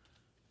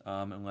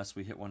 Unless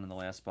we hit one in the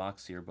last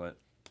box here, but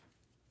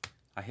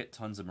I hit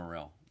tons of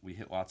Morel. We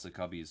hit lots of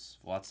Cubbies,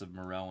 lots of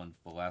Morel and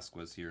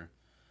Velasquez here.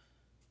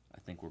 I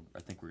think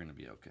we're gonna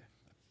be okay.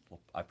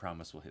 Well, I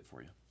promise we'll hit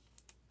for you.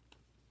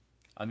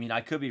 I mean,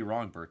 I could be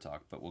wrong,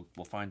 Bertok, but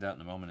we'll find out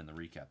in a moment in the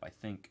recap. I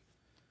think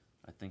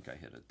I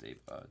hit a Dave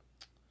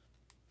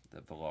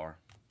the Villar.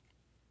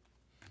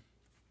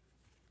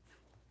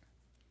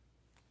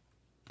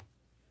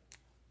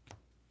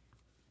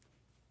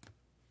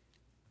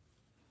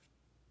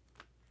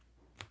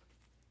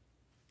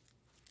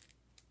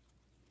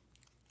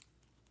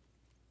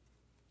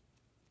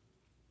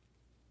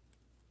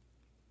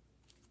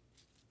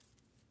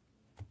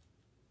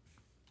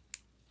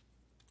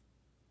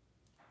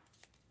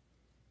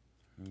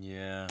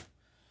 Yeah.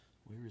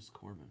 Where Where's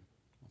Corbin?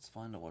 Let's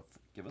find out what.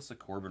 Give us a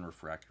Corbin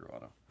refractor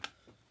auto.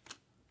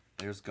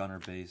 There's Gunner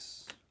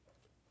base.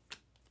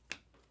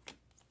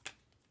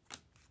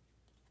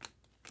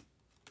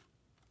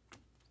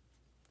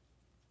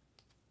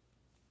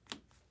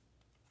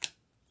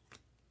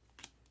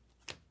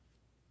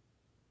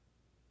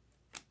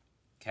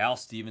 Cal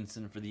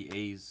Stevenson for the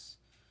A's.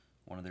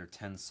 One of their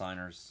 10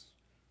 signers.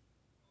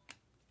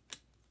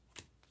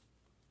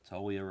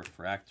 Totally a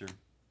refractor.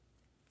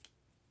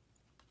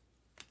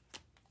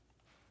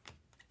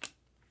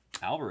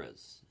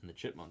 Alvarez and the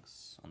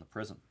Chipmunks on the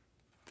Prism.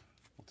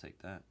 We'll take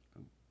that.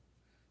 Ooh.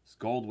 It's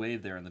gold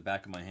wave there in the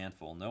back of my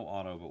handful. No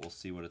auto, but we'll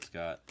see what it's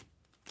got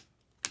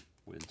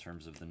in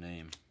terms of the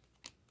name.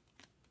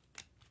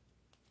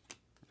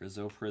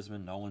 Rizzo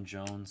Prisman, Nolan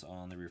Jones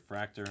on the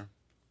refractor.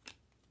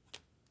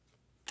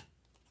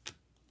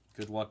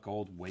 Good luck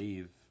gold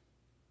wave.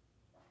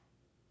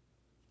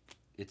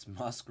 It's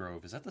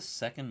Musgrove. Is that the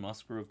second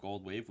Musgrove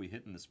gold wave we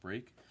hit in this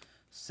break?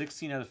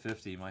 16 out of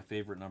 50. My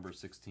favorite number,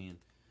 16.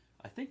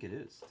 I think it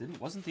is.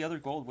 Wasn't the other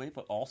gold wave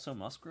but also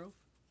Musgrove?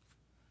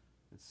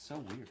 It's so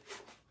weird.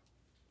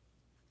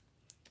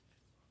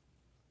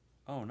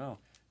 Oh no.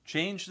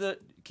 Change the.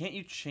 Can't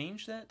you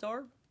change that,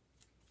 Darb?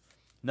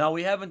 No,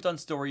 we haven't done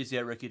stories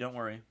yet, Ricky. Don't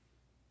worry.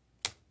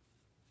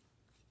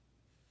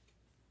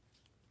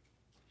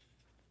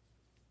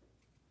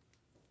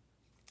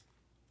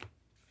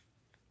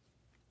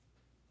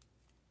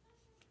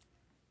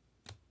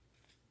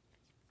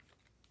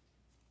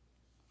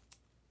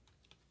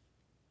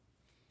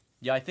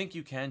 Yeah, I think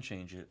you can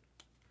change it.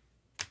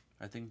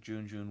 I think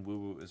Jun Woo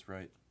Woo is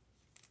right.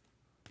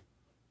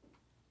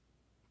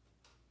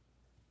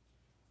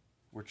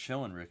 We're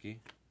chilling,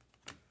 Ricky.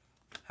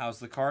 How's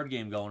the card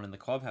game going in the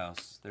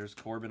clubhouse? There's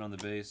Corbin on the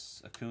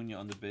base, Acuna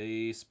on the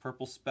base,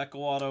 purple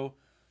speckle auto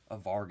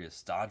of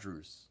Vargas,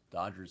 Dodgers.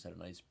 Dodgers had a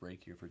nice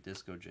break here for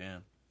Disco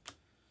Jam.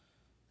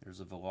 There's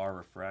a Villar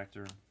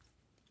refractor.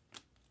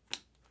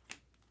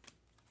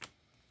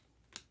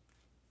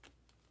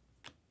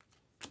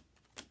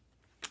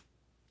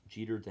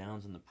 Jeter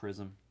Downs in the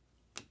Prism.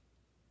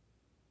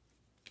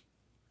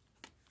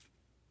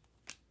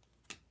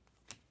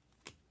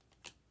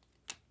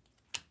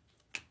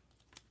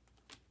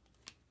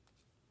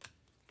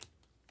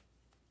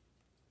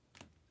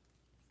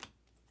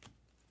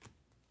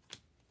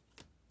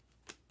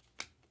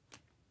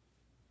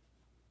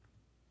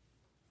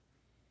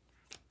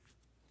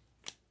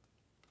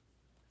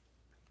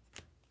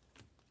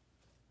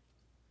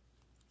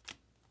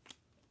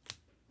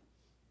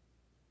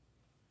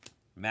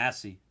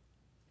 Massey,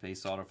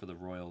 base auto for the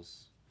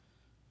Royals.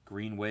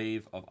 Green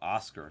wave of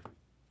Oscar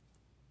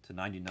to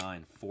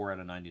 99, 4 out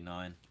of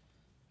 99.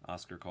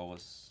 Oscar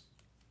Colas.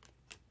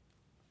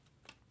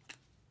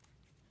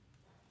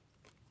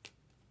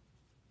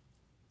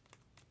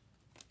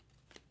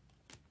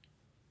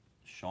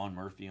 Sean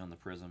Murphy on the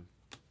Prism.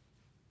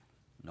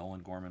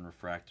 Nolan Gorman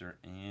refractor,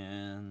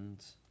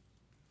 and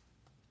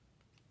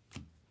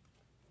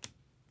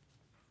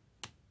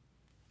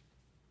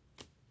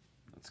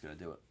that's gonna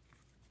do it.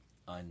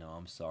 I know,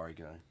 I'm sorry,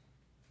 guy.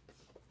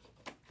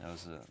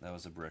 That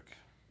was a brick.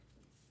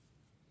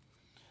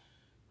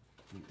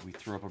 We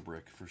threw up a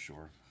brick for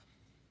sure.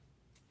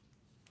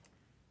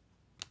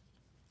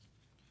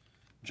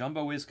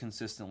 Jumbo is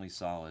consistently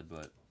solid,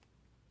 but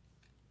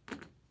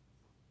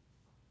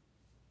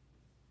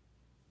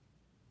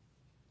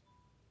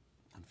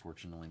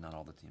unfortunately not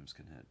all the teams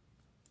can hit.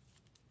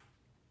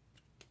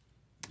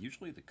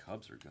 Usually the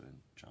Cubs are good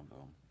in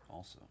Jumbo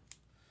also.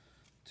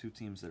 Two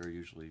teams that are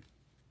usually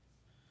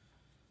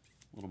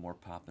a little more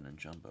poppin' in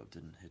Jumbo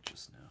didn't hit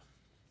just now.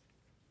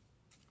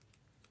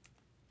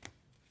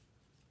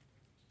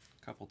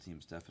 A couple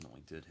teams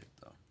definitely did hit,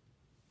 though.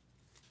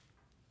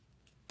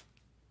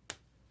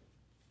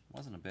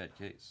 Wasn't a bad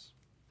case.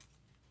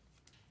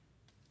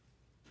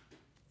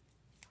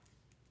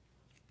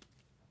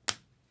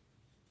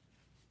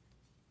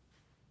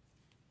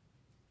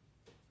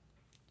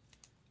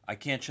 I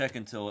can't check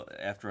until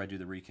after I do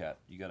the recap.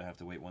 You gotta have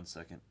to wait 1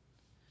 second,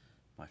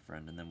 my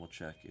friend, and then we'll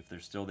check. If they're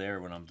still there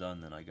when I'm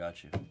done, then I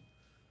got you.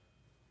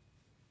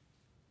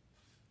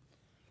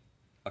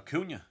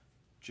 Acuna,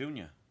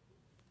 Jr.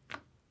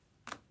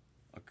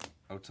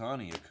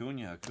 Otani,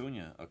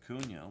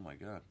 Acuna, oh my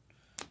God.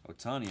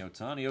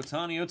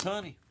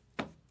 Otani.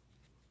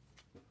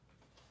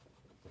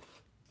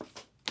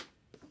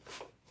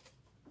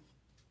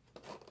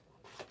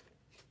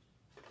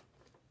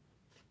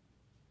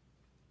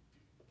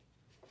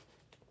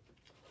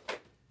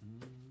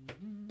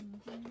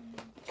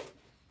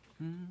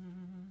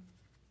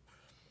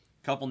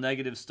 Couple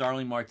negatives,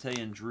 Starling Marte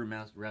and Drew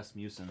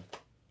Rasmussen.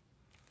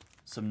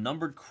 Some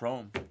numbered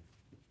chrome.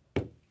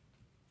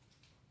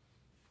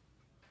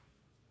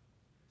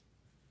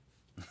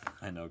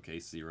 I know,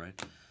 Casey, right?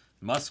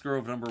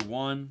 Musgrove, number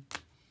 1.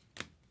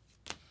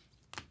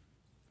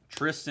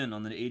 Tristan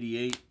on the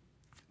 88,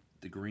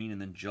 the green,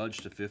 and then Judge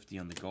to 50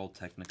 on the gold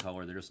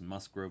Technicolor. There's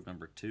Musgrove,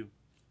 number 2.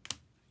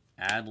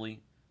 Adley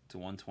to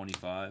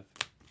 125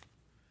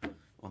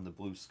 on the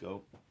blue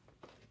scope.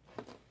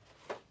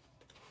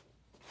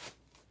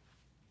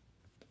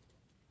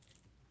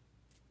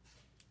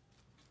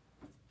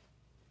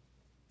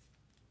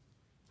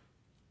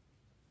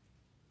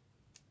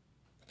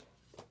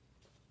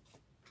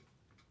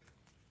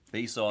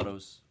 Base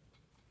autos.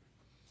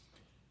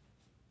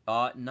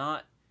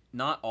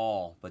 Not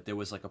all, but there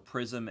was like a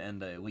prism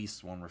and at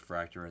least one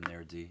refractor in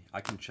there, D. I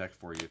can check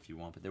for you if you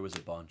want, but there was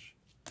a bunch.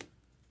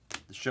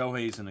 The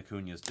Shoheis and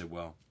Acuñas did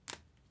well.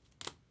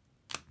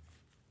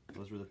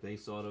 Those were the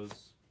base autos.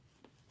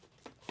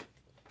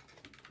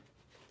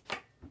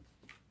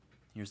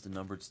 Here's the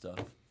numbered stuff.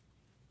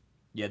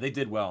 Yeah, they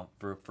did well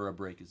for a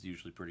break. Is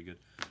usually pretty good.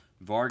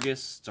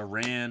 Vargas,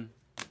 Duran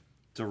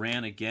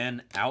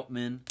again,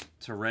 Outman,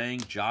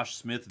 Terang, Josh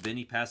Smith,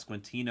 Vinny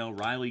Pasquantino,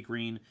 Riley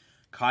Green,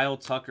 Kyle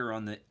Tucker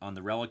on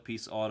the relic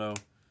piece auto,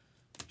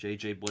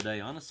 JJ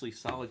Bleday. Honestly,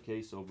 solid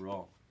case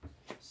overall.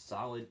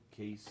 Solid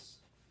case.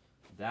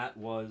 That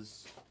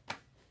was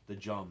the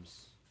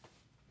Jums.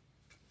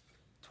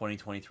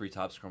 2023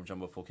 Topps Chrome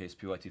Jumbo Full Case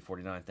PYT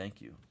 49.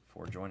 Thank you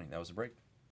for joining. That was a break.